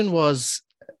question was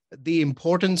the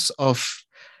importance of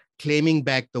claiming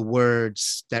back the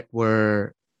words that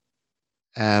were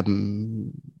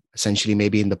essentially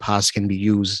maybe in the past can be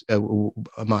used,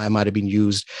 might have been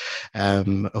used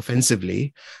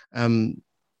offensively.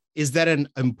 Is that an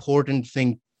important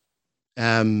thing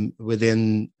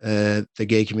within the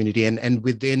gay community and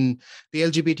within the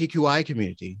LGBTQI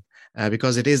community?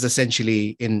 Because it is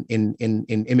essentially in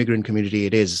immigrant community,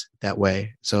 it is that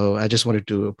way. So I just wanted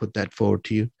to put that forward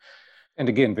to you. And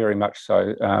again, very much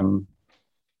so.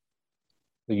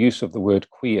 The use of the word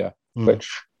queer,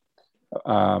 which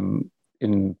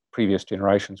in previous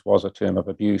generations was a term of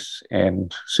abuse,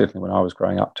 and certainly when I was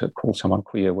growing up, to call someone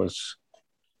queer was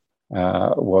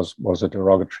a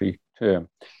derogatory term.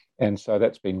 And so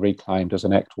that's been reclaimed as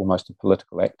an act, almost a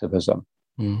political activism,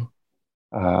 and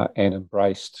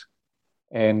embraced.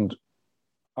 And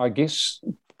I guess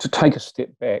to take a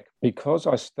step back, because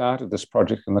I started this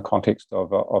project in the context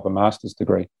of a master's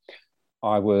degree,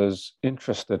 I was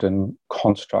interested in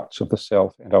constructs of the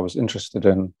self, and I was interested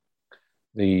in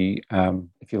the,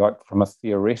 if you like, from a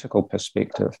theoretical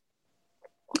perspective,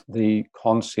 the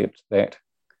concept that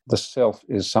the self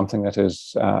is something that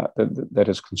is that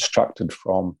is constructed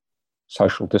from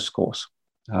social discourse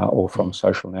or from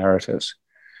social narratives.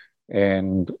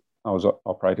 And I was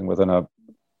operating within a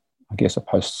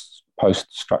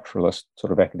post-structuralist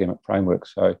sort of academic framework.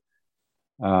 So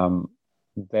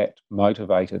that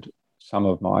motivated some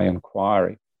of my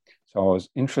inquiry. So I was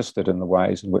interested in the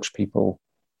ways in which people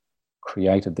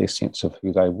created their sense of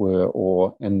who they were,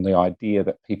 or in the idea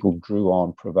that people drew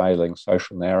on prevailing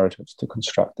social narratives to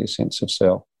construct their sense of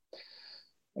self.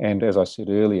 And as I said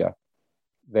earlier,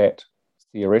 that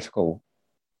theoretical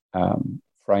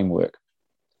framework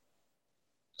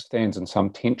stands in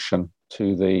some tension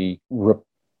to the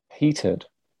repeated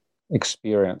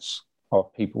experience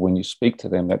of people when you speak to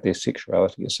them, that their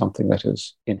sexuality is something that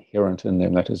is inherent in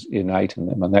them, that is innate in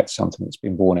them. And that's something that's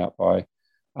been borne out by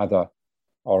other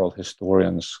oral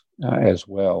historians as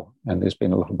well. And there's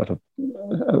been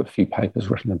a few papers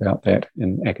written about that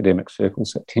in academic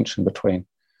circles, that tension between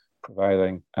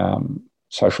prevailing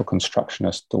social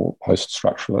constructionist or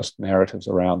post-structuralist narratives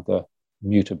around the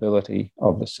mutability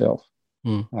of the self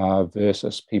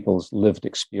versus people's lived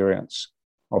experience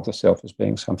of the self as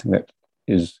being something that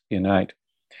is innate.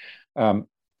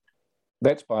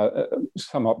 That's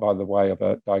somewhat by the way of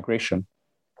a digression,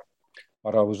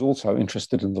 but I was also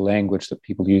interested in the language that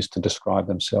people use to describe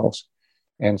themselves.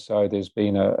 And so there's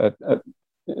been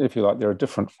if you like, there are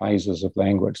different phases of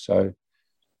language. So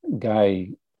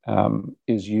gay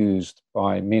is used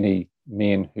by many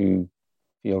men who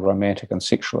feel romantic and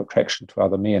sexual attraction to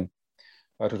other men,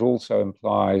 but it also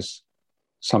implies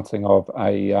something of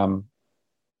a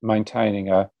maintaining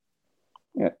a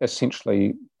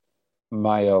essentially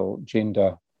male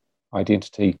gender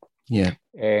identity. Yeah.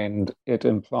 And it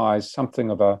implies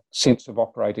something of a sense of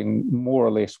operating more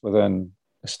or less within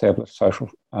established social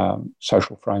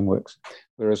frameworks,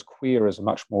 whereas queer is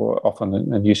much more often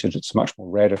in usage, it's much more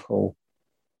radical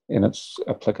in its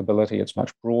applicability, it's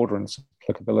much broader in its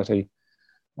applicability.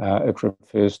 It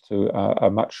refers to a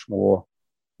much more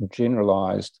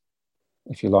generalized,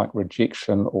 if you like,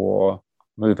 rejection or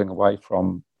moving away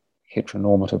from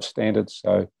heteronormative standards.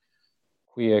 So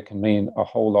queer can mean a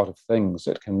whole lot of things.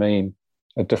 It can mean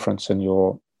a difference in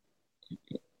your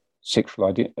sexual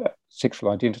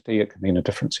identity. It can mean a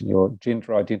difference in your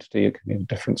gender identity. It can mean a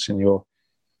difference in your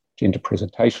gender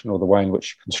presentation or the way in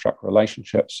which you construct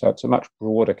relationships. So it's a much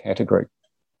broader category.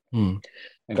 And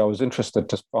I was interested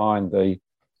to find to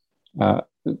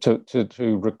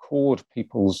record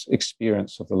people's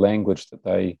experience of the language that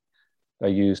they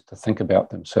use to think about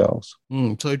themselves.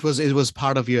 So it was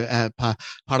part of your part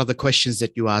of the questions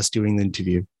that you asked during the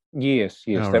interview. Yes,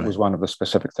 that was one of the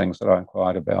specific things that I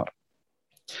inquired about.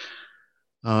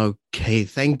 Okay,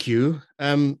 thank you.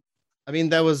 I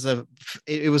mean,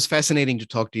 it was fascinating to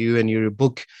talk to you, and your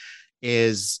book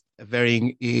is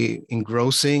very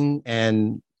engrossing,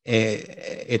 and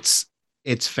it's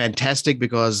fantastic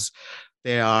because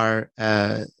there are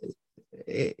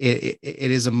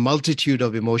it is a multitude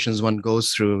of emotions one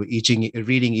goes through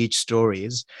reading each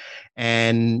stories,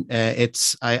 and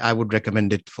I would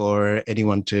recommend it for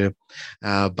anyone to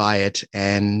buy it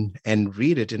and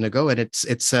read it in a go. And it's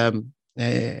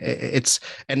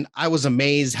and I was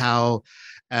amazed how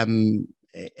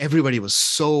everybody was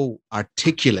so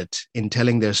articulate in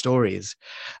telling their stories,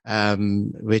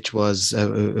 which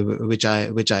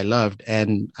I loved,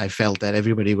 and I felt that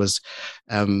everybody was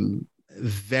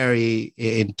very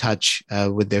in touch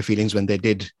with their feelings when they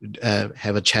did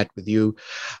have a chat with you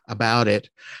about it.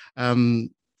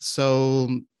 So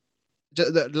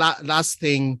the last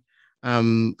thing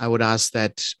I would ask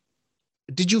that,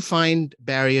 did you find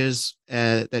barriers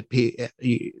that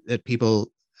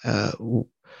people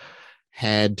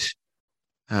had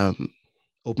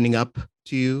opening up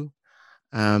to you?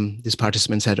 These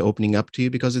participants had opening up to you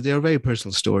because they are very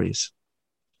personal stories.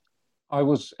 I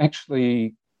was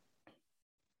actually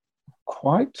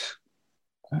quite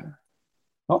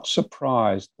not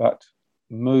surprised, but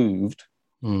moved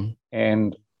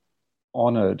and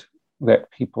honored that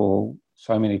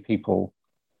so many people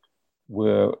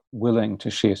were willing to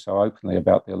share so openly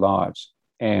about their lives,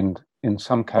 and in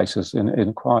some cases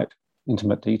in quite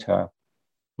intimate detail.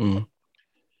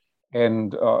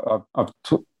 And I've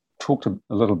talked a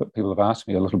little bit, people have asked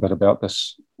me a little bit about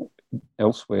this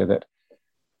elsewhere, that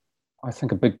I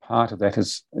think a big part of that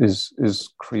is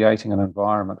creating an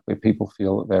environment where people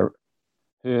feel that they're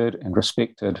heard and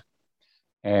respected,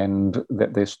 and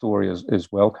that their story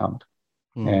is welcomed.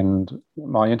 And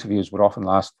my interviews would often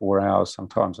last 4 hours.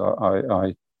 Sometimes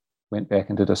I went back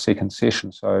and did a second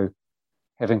session. So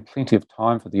having plenty of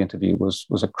time for the interview was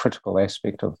a critical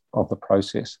aspect of the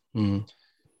process.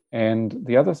 And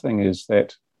the other thing is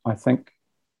that I think,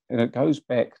 and it goes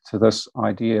back to this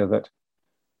idea that,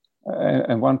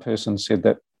 and one person said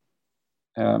that,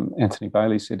 Anthony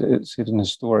Bailey said in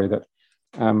his story that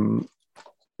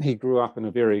he grew up in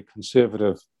a very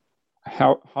conservative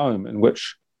home in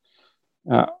which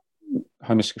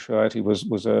homosexuality was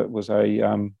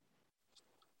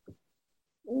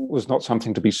not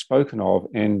something to be spoken of,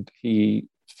 and he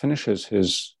finishes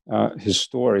his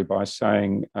story by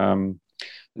saying,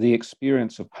 the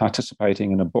experience of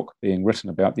participating in a book being written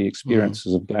about the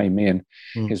experiences of gay men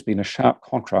has been a sharp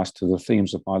contrast to the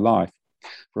themes of my life.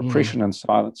 Repression and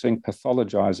silencing,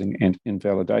 pathologizing and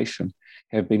invalidation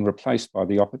have been replaced by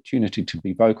the opportunity to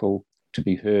be vocal, to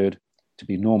be heard, to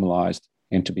be normalized,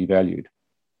 and to be valued.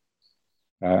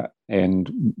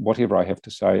 And whatever I have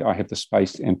to say, I have the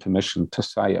space and permission to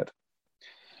say it.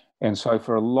 And so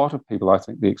for a lot of people, I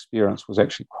think the experience was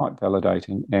actually quite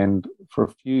validating. And for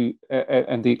a few,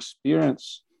 and the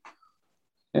experience,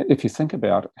 if you think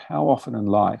about it, how often in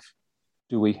life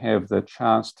do we have the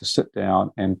chance to sit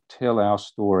down and tell our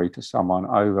story to someone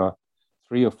over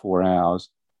 3 or 4 hours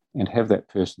and have that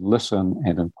person listen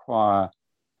and inquire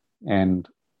and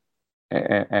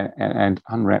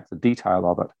unwrap the detail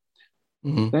of it?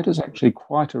 That is actually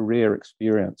quite a rare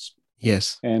experience.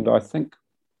 Yes. And I think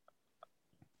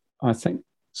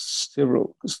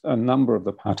a number of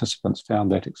the participants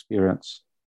found that experience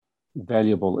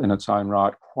valuable in its own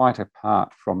right, quite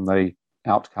apart from the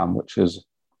outcome, which is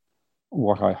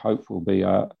what I hope will be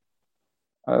a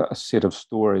set of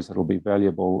stories that will be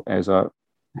valuable as a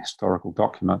historical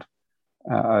document,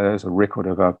 as a record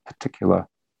of a particular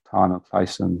time and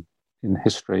place in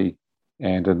history,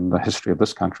 and in the history of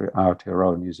this country,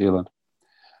 Aotearoa, New Zealand,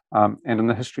 and in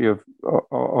the history of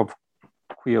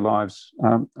queer lives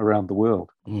around the world.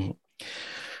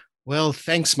 Well,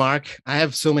 thanks, Mark. I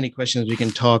have so many questions. We can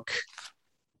talk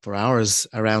for hours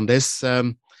around this,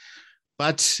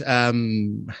 but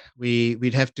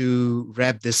we'd have to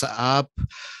wrap this up.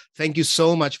 Thank you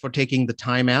so much for taking the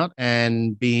time out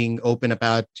and being open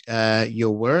about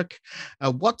your work.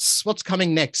 What's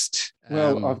coming next?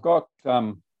 Well, I've got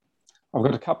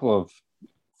a couple of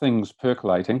things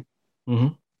percolating.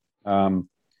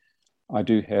 I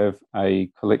do have a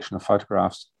collection of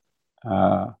photographs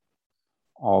of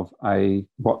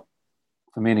what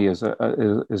for many is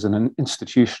an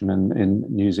institution in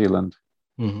New Zealand,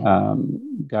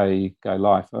 gay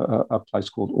life, a place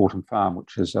called Autumn Farm,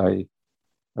 which is a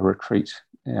retreat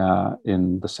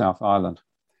in the South Island.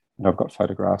 And I've got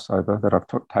photographs over that I've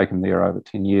taken there over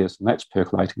 10 years, and that's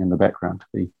percolating in the background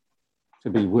to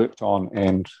be worked on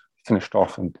and finished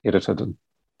off and edited and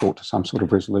brought to some sort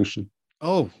of resolution.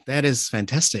 Oh, that is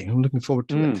fantastic. I'm looking forward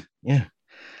to it. Yeah.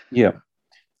 Yeah.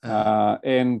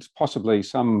 And possibly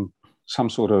some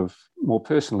sort of more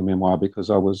personal memoir,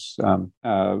 because I was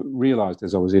realized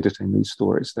as I was editing these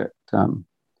stories that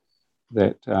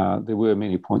there were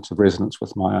many points of resonance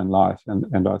with my own life.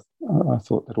 And I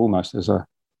thought that almost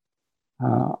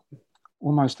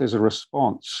as a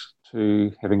response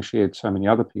to having shared so many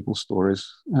other people's stories,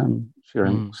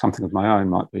 sharing something of my own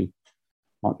might be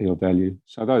of value.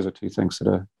 So those are two things that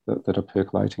are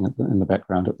percolating in the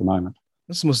background at the moment.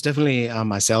 This most definitely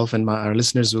myself and our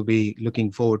listeners will be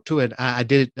looking forward to it. I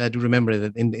do remember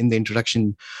that in the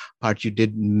introduction part, you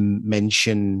did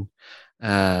mention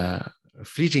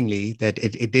fleetingly that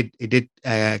it did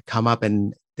come up,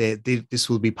 and this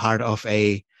will be part of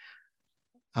a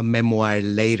memoir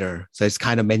later. So it's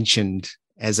kind of mentioned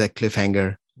as a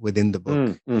cliffhanger within the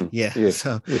book. Yeah. Yes.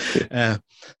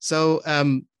 So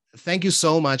thank you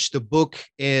so much. The book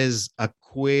is A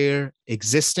Queer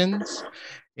Existence.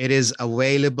 It is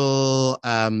available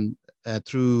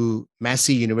through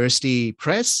Massey University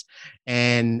Press,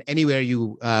 and anywhere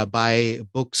you buy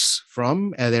books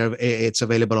from, it's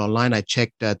available online. I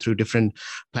checked through different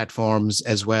platforms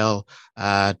as well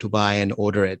to buy and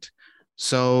order it.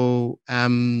 So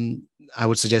I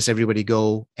would suggest everybody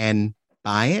go and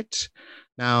buy it.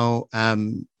 Now, I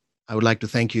would like to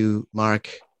thank you, Mark,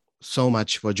 so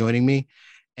much for joining me.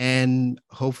 And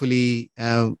hopefully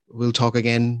we'll talk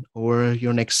again over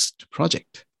your next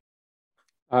project.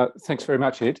 Thanks very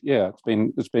much, Ed. Yeah,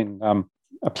 it's been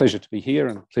a pleasure to be here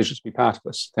and a pleasure to be part of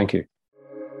this. Thank you.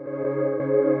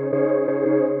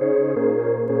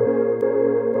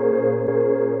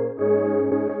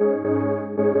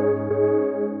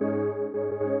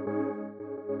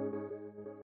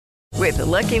 With the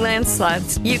Lucky Land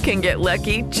Slots, you can get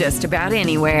lucky just about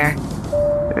anywhere.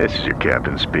 This is your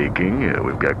captain speaking.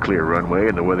 We've got clear runway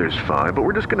and the weather's fine, but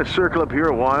we're just going to circle up here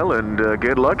a while and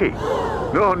get lucky.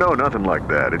 No, nothing like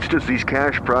that. It's just these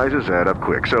cash prizes add up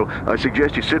quick. So I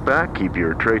suggest you sit back, keep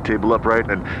your tray table upright,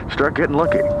 and start getting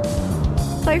lucky.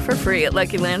 Play for free at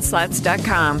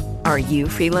LuckyLandSlots.com. Are you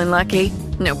feeling lucky?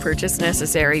 No purchase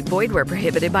necessary. Void where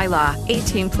prohibited by law.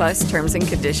 18+ terms and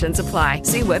conditions apply.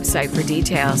 See website for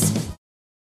details.